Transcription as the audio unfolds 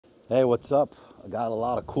Hey, what's up? I got a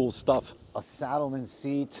lot of cool stuff. A Saddlemen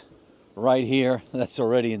seat right here that's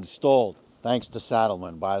already installed. Thanks to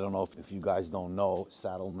Saddlemen, but I don't know if you guys don't know,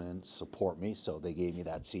 Saddlemen support me, so they gave me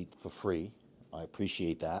that seat for free. I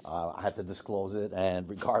appreciate that. I had to disclose it, and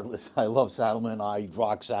regardless, I love Saddlemen. I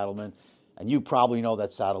rock Saddlemen, and you probably know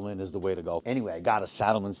that Saddlemen is the way to go. Anyway, I got a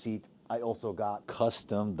Saddlemen seat. I also got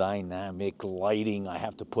custom dynamic lighting. I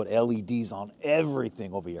have to put LEDs on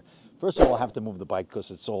everything over here. First of all, I have to move the bike because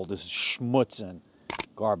it's all this schmutz and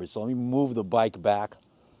garbage. So let me move the bike back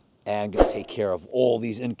and take care of all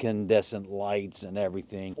these incandescent lights and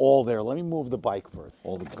everything. All there. Let me move the bike first.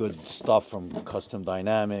 All the good stuff from Custom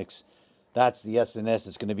Dynamics. That's the S&S.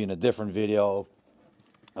 It's going to be in a different video.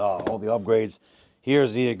 All the upgrades.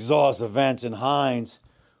 Here's the exhaust, the vents and Hines.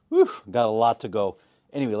 Whew, got a lot to go.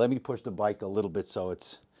 Anyway, let me push the bike a little bit so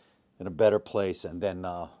it's in a better place. And then,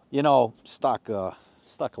 you know, stock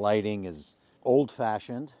lighting is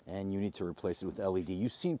old-fashioned, and you need to replace it with LED.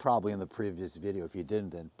 You've seen probably in the previous video. If you didn't,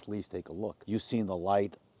 then please take a look. You've seen the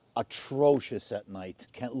light, atrocious at night.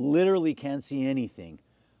 Literally can't see anything.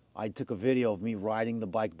 I took a video of me riding the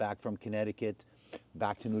bike back from Connecticut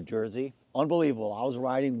back to New Jersey. Unbelievable. I was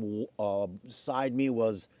riding, beside me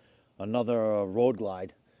was another road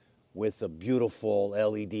glide with a beautiful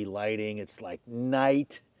LED lighting. It's like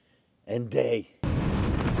night and day.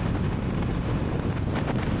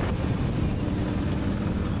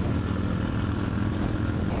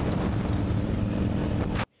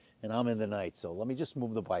 And I'm in the night, so let me just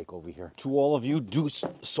move the bike over here. To all of you Deuce,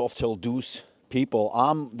 Softail Deuce people,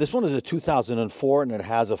 this one is a 2004 and it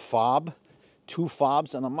has a fob, 2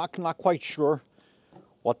 fobs, and I'm not quite sure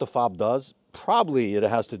what the fob does. Probably it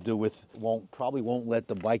has to do with, probably won't let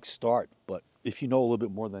the bike start, but if you know a little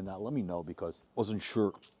bit more than that, let me know, because I wasn't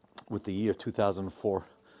sure with the year 2004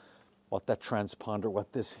 what that transponder,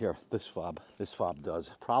 what this fob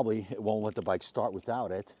does. Probably it won't let the bike start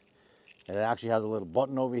without it. And it actually has a little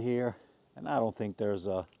button over here, and I don't think there's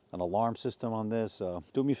an alarm system on this.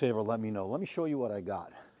 Do me a favor, let me know. Let me show you what I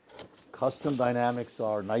got. Custom Dynamics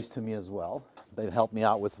are nice to me as well. They've helped me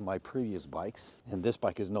out with my previous bikes, and this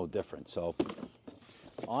bike is no different. So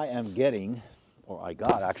I am getting, or I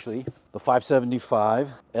got actually, the 575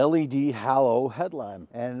 LED halo headlamp.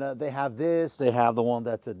 And they have this, they have the one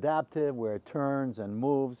that's adaptive where it turns and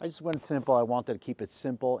moves. I just went simple. I wanted to keep it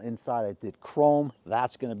simple. Inside I did chrome.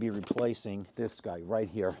 That's going to be replacing this guy right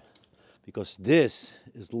here, because this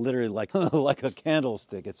is literally like like a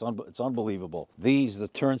candlestick. It's unbelievable. These, the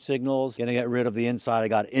turn signals, gonna get rid of the inside. I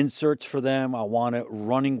got inserts for them. I want it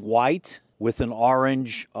running white with an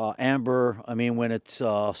orange, amber. I mean, when it's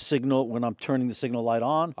when I'm turning the signal light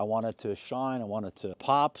on, I want it to shine. I want it to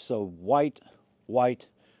pop. So white, white,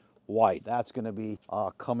 white. That's gonna be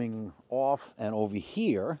coming off. And over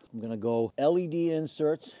here, I'm gonna go LED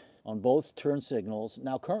inserts on both turn signals.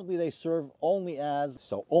 Now currently they serve only as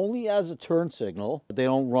a turn signal. They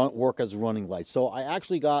don't work as running lights. So I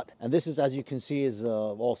actually got, and this is, as you can see, is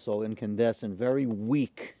also incandescent, very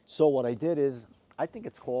weak. So what I did is, I think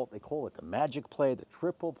they call it the magic play, the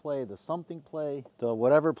triple play, the something play, the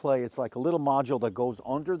whatever play. It's like a little module that goes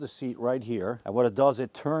under the seat right here. And what it does,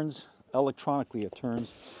 it turns electronically. It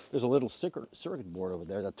turns, there's a little circuit board over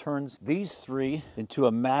there that turns these 3 into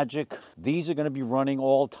a magic. These are going to be running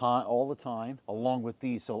all the time along with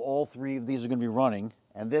these. So all 3 of these are going to be running,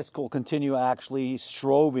 and this will continue actually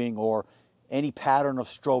strobing, or any pattern of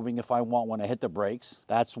strobing if I want when I hit the brakes.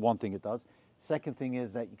 That's one thing it does. Second thing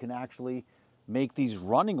is that you can actually make these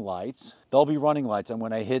running lights. They'll be running lights, and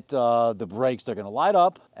when I hit the brakes, they're going to light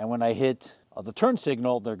up, and when I hit the turn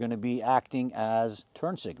signal, they're going to be acting as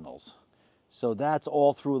turn signals. So that's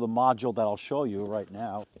all through the module that I'll show you right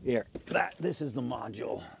now. Here, this is the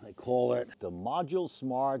module. They call it the Module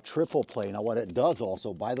Smart Triple Play. Now what it does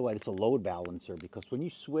also, by the way, it's a load balancer, because when you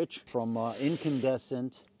switch from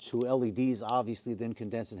incandescent to LEDs, obviously the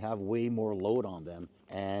incandescent have way more load on them,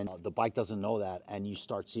 and the bike doesn't know that, and you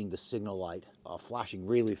start seeing the signal light flashing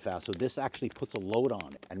really fast. So this actually puts a load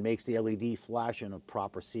on it and makes the LED flash in a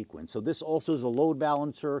proper sequence. So this also is a load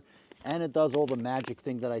balancer, and it does all the magic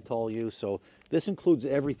thing that I told you. So this includes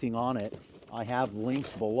everything on it. I have links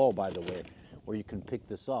below, by the way, where you can pick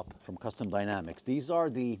this up from Custom Dynamics. These are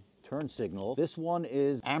the turn signals. This one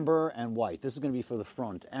is amber and white. This is going to be for the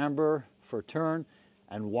front. Amber for turn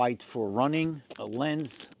and white for running. A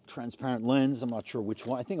lens, transparent lens. I'm not sure which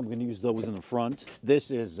one. I think I'm going to use those in the front. This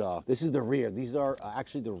is the rear. These are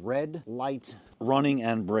actually the red light, running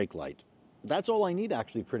and brake light. That's all I need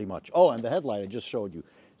actually, pretty much. Oh, and the headlight I just showed you.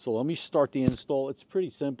 So let me start the install. It's pretty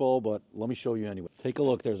simple, but let me show you anyway. Take a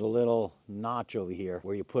look. There's a little notch over here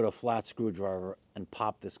where you put a flat screwdriver and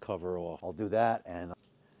pop this cover off. I'll do that, and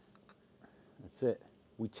That's it.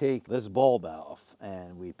 We take this bulb off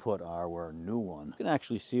and we put our new one. You can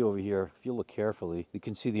actually see over here, if you look carefully, you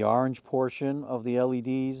can see the orange portion of the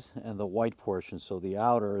LEDs and the white portion. So the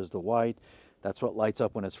outer is the white. That's what lights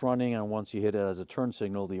up when it's running, and once you hit it as a turn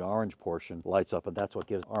signal, the orange portion lights up, and that's what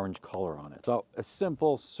gives orange color on it. So a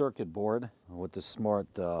simple circuit board with the smart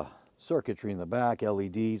circuitry in the back,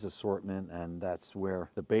 LEDs, assortment, and that's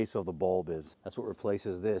where the base of the bulb is. That's what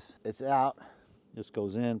replaces this. It's out, this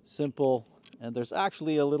goes in, simple, and there's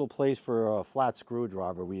actually a little place for a flat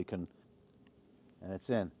screwdriver where you can, and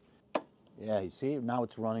it's in. Yeah, you see, now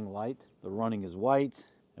it's running light. The running is white,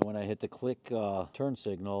 and when I hit the click turn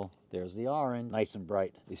signal, there's the orange, nice and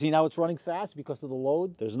bright. You see now it's running fast because of the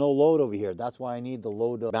load? There's no load over here. That's why I need the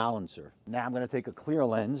load balancer. Now I'm gonna take a clear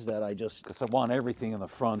lens that because I want everything in the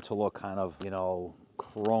front to look kind of, you know,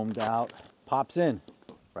 chromed out. Pops in,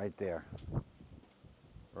 right there,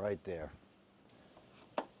 right there.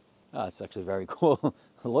 Oh, it's actually very cool.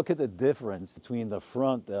 Look at the difference between the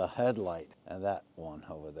front headlight and that one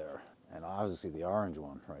over there. And obviously the orange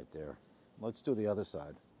one right there. Let's do the other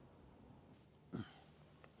side.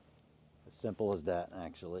 As simple as that,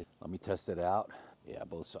 actually. Let me test it out. Yeah,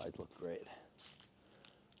 both sides look great.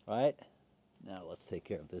 Right? Now let's take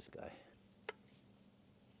care of this guy.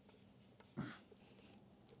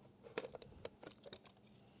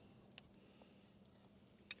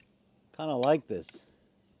 Kind of like this.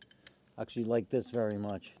 Actually like this very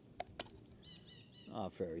much. Oh,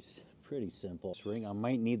 pretty simple. This ring, I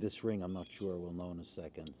might need this ring, I'm not sure, we'll know in a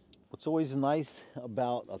second. What's always nice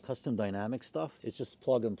about custom dynamic stuff, it's just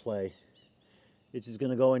plug and play. It's just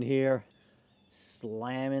gonna go in here,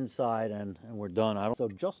 slam inside, and we're done. So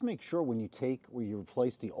just make sure when you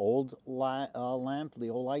replace the old lamp, the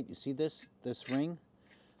old light, you see this ring?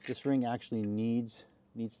 This ring actually needs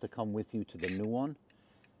to come with you to the new one.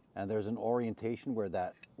 And there's an orientation where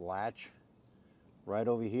that latch right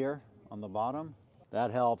over here on the bottom,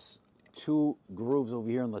 that helps 2 grooves over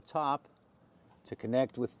here on the top to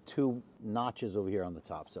connect with 2 notches over here on the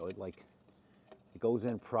top. So it goes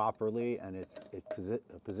in properly, and it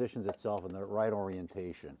positions itself in the right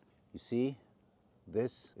orientation. You see,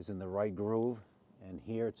 this is in the right groove, and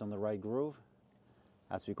here it's on the right groove.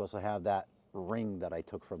 That's because I have that ring that I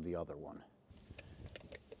took from the other one.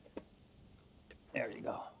 There you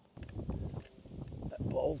go. That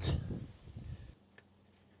bolt.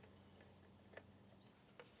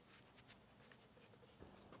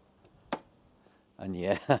 And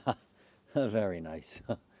yeah, very nice.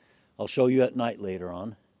 I'll show you at night later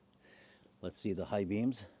on. Let's see the high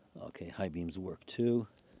beams. Okay, high beams work too.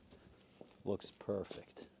 Looks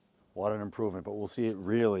perfect. What an improvement, but we'll see it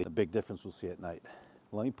really, the big difference we'll see at night.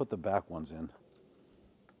 Let me put the back ones in.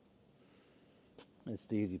 It's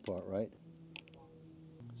the easy part, right?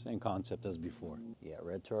 Same concept as before. Yeah,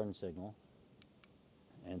 red turn signal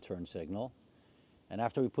and turn signal. And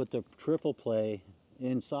after we put the triple play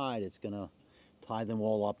inside, it's gonna tie them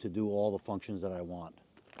all up to do all the functions that I want.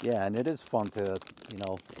 Yeah, and it is fun to, you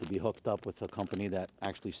know, to be hooked up with a company that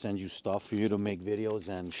actually sends you stuff for you to make videos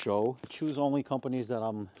and show. I choose only companies that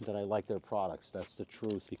I like their products. That's the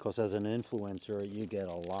truth. Because as an influencer, you get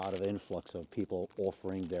a lot of influx of people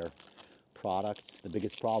offering their products. The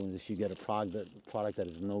biggest problem is if you get a product that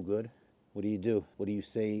is no good. What do? What do you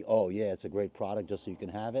say? Oh yeah, it's a great product just so you can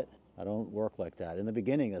have it? I don't work like that. In the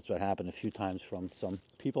beginning, that's what happened a few times. From some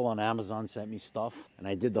people on Amazon sent me stuff, and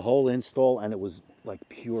I did the whole install, and it was like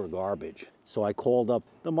pure garbage. So I called up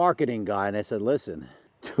the marketing guy, and I said, listen,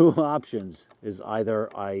 2 options is either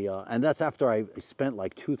and that's after I spent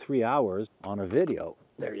like 2-3 hours on a video.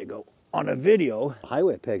 There you go. On a video,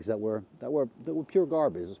 highway pegs that were pure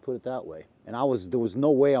garbage, let's put it that way. And there was no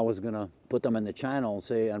way I was gonna put them in the channel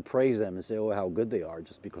and praise them and say, oh, how good they are,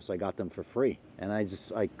 just because I got them for free. And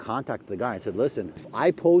I contacted the guy and said, listen, if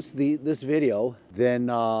I post this video, then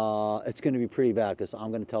it's gonna be pretty bad, because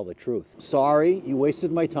I'm gonna tell the truth. Sorry, you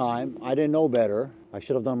wasted my time. I didn't know better. I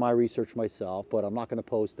should have done my research myself, but I'm not gonna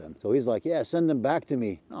post them. So he's like, yeah, send them back to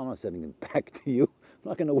me. No, I'm not sending them back to you. I'm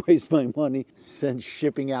not gonna waste my money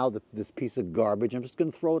shipping out this piece of garbage. I'm just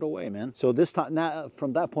gonna throw it away, man. So this time, now,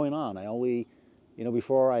 from that point on, I only, you know,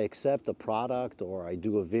 before I accept a product or I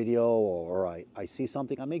do a video or I see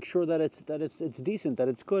something, I make sure that it's decent, that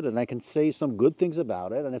it's good, and I can say some good things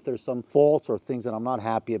about it. And if there's some faults or things that I'm not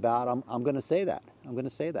happy about, I'm gonna say that. I'm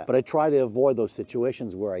gonna say that. But I try to avoid those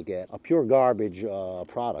situations where I get a pure garbage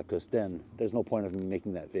product, because then there's no point of me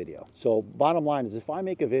making that video. So bottom line is, if I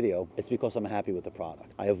make a video, it's because I'm happy with the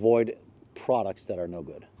product. I avoid products that are no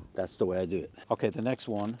good. That's the way I do it. Okay, the next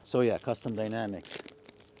one. So yeah, custom dynamics.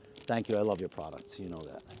 Thank you, I love your products, you know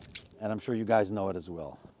that. And I'm sure you guys know it as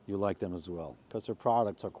well. you like them as well, because their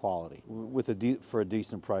products are quality with for a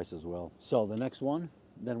decent price as well. So the next one,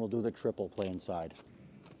 then we'll do the triple play inside.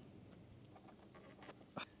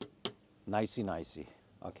 Nicey nicey.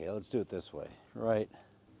 Okay, let's do it this way. Right,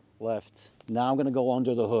 left. Now I'm gonna go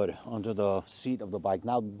under the hood, under the seat of the bike.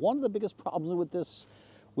 Now, one of the biggest problems with this,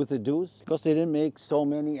 with the Deuce, because they didn't make so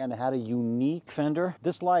many and it had a unique fender.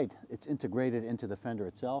 This light, it's integrated into the fender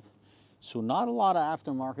itself. So not a lot of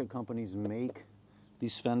aftermarket companies make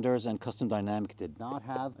these fenders, and Custom Dynamic did not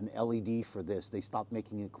have an LED for this. They stopped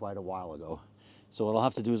making it quite a while ago. So what I'll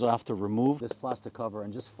have to do is I'll have to remove this plastic cover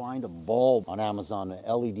and just find a bulb on Amazon, an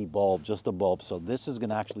LED bulb, just a bulb. So this is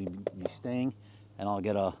gonna actually be staying, and I'll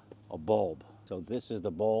get a bulb. So this is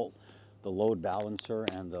the bulb, the load balancer,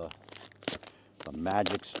 and the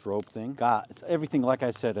magic strobe thing. It's everything, like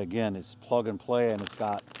I said, again, it's plug and play, and it's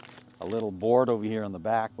got a little board over here on the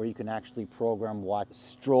back where you can actually program what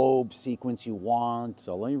strobe sequence you want.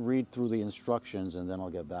 So let me read through the instructions and then I'll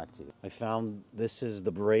get back to you. I found this is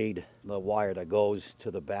the braid, the wire that goes to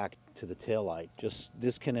the back to the tail light. Just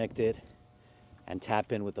disconnect it and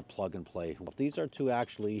tap in with the plug and play. These are two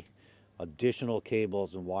actually additional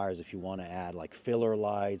cables and wires if you want to add like filler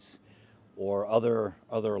lights or other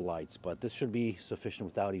lights, but this should be sufficient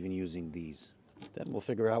without even using these. Then we'll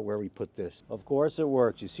figure out where we put this. Of course it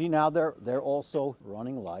works. You see now they're also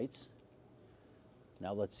running lights.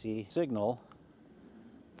 Now let's see signal.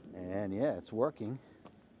 And yeah, it's working.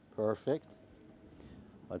 Perfect.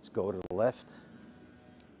 Let's go to the left.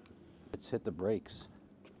 Let's hit the brakes.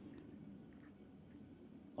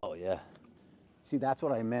 Oh yeah. See, that's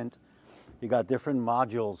what I meant. You got different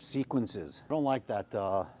modules, sequences. I don't like that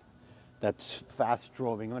that's fast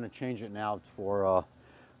strobing. I'm going to change it now for a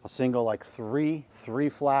single, like three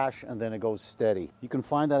flash, and then it goes steady. You can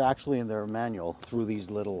find that actually in their manual through these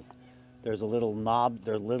little, there's a little knob,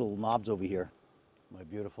 there are little knobs over here. My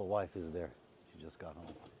beautiful wife is there. She just got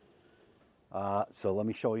home. So let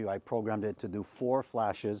me show you. I programmed it to do 4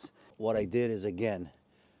 flashes. What I did is, again,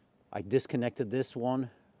 I disconnected this one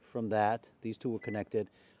from that. These two were connected.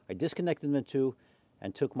 I disconnected the two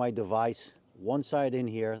and took my device, one side in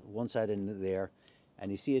here, one side in there,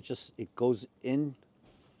 and you see it goes in.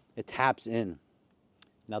 It taps in.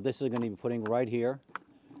 Now this is going to be putting right here,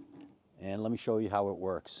 and let me show you how it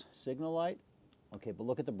works. Signal light, okay, but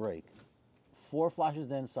look at the brake. 4 flashes,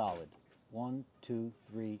 then solid. 1, 2,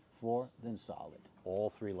 3, 4, then solid.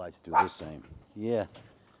 All 3 lights do the same. Yeah,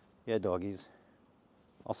 doggies.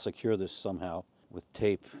 I'll secure this somehow with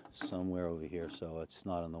tape somewhere over here so it's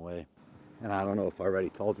not in the way. And I don't know if I already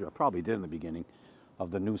told you, I probably did in the beginning,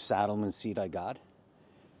 of the new Saddlemen seat I got.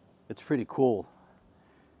 It's pretty cool.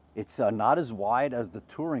 It's not as wide as the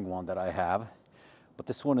touring one that I have, but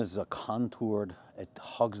this one is contoured. It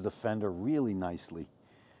hugs the fender really nicely.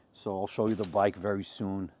 So I'll show you the bike very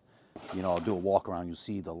soon. You know, I'll do a walk around. You'll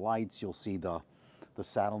see the lights. You'll see the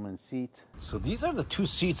Saddlemen seat. So these are the 2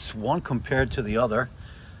 seats, one compared to the other.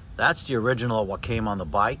 That's the original, what came on the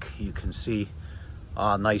bike. You can see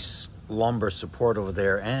a nice lumbar support over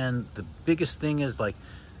there. And the biggest thing is, like,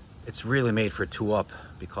 it's really made for 2-up,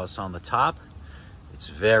 because on the top, it's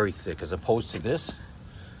very thick as opposed to this,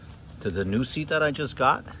 to the new seat that I just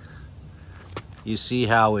got. You see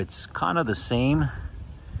how it's kind of the same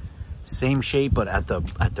shape, but at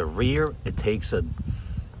the rear, it takes a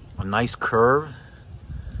nice curve,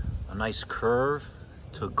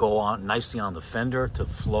 to go on nicely on the fender to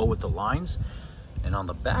flow with the lines. And on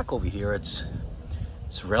the back over here, it's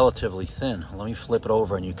relatively thin. Let me flip it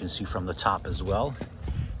over and you can see from the top as well.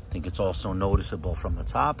 I think it's also noticeable from the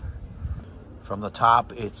top. From the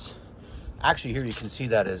top, it's actually, here you can see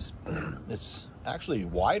that it's actually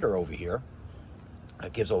wider over here.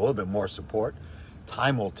 It gives a little bit more support.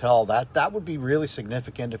 Time will tell. That would be really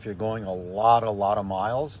significant if you're going a lot of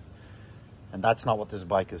miles. And that's not what this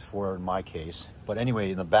bike is for in my case. But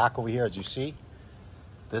anyway, in the back over here, as you see,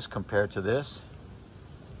 this compared to this.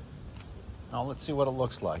 Now let's see what it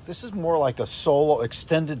looks like. This is more like a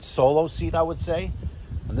extended solo seat, I would say.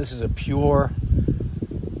 And this is a pure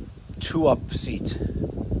 2-up seat.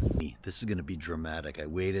 This is going to be dramatic. I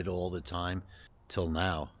waited all the time till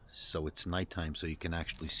now, so it's nighttime, so you can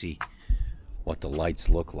actually see what the lights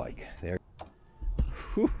look like. There.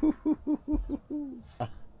 How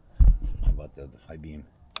about the high beam?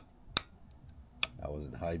 That was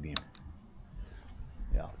the high beam.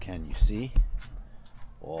 Yeah, can you see?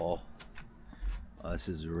 Oh, this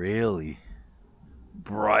is really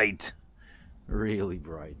bright. Really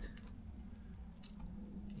bright.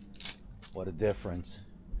 What a difference.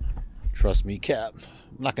 Trust me, Cap.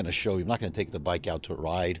 I'm not going to show you. I'm not going to take the bike out to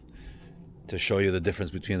ride to show you the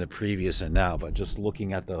difference between the previous and now. But just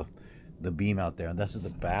looking at the the beam out there, and this is the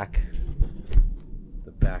backlit.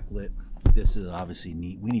 This is obviously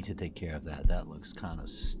neat. We need to take care of that. That looks kind of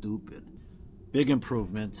stupid. Big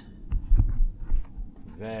improvement.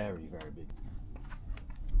 Very, very big.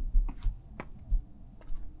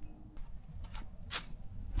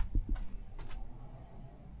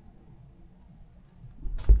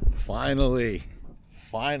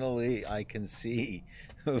 Finally, I can see.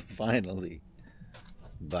 Finally.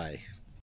 Bye.